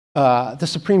The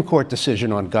Supreme Court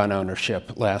decision on gun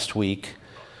ownership last week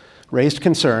raised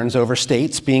concerns over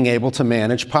states being able to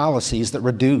manage policies that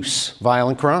reduce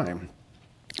violent crime.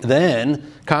 Then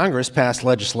Congress passed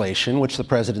legislation, which the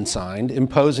president signed,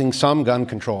 imposing some gun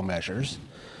control measures,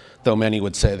 though many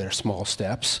would say they're small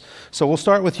steps. So we'll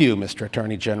start with you, Mr.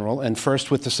 Attorney General, and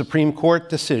first with the Supreme Court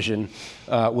decision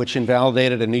which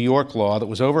invalidated a New York law that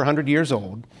was over 100 years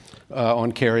old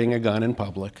on carrying a gun in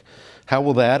public. How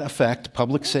will that affect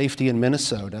public safety in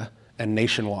Minnesota and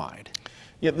nationwide?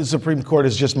 Yeah, the Supreme Court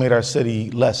has just made our city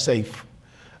less safe.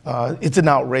 It's an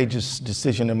outrageous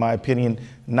decision, in my opinion,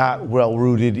 not well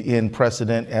rooted in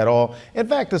precedent at all. In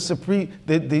fact,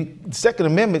 the Second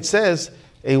Amendment says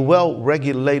a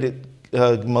well-regulated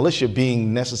militia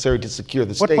being necessary to secure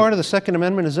the state. What part of the Second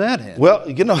Amendment is that in? Well,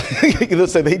 you know,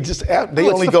 so they just they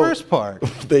only go. The first part.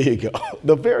 There you go,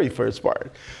 the very first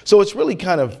part. So it's really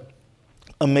kind of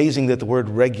amazing that the word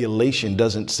regulation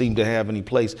doesn't seem to have any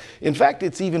place. In fact,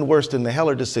 it's even worse than the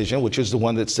Heller decision, which is the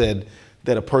one that said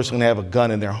that a person can have a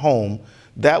gun in their home.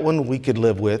 That one we could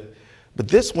live with. But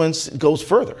this one goes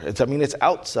further. It's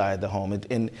outside the home.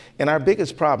 And our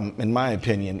biggest problem, in my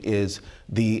opinion, is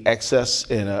the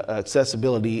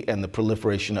accessibility and the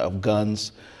proliferation of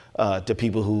guns to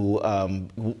people who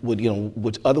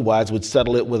would otherwise would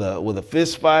settle it with a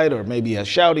fist fight or maybe a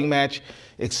shouting match,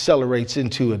 accelerates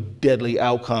into a deadly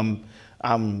outcome.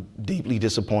 I'm deeply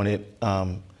disappointed.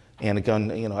 And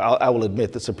again, I will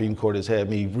admit the Supreme Court has had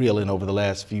me reeling over the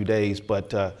last few days,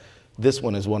 but this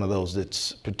one is one of those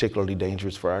that's particularly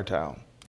dangerous for our town.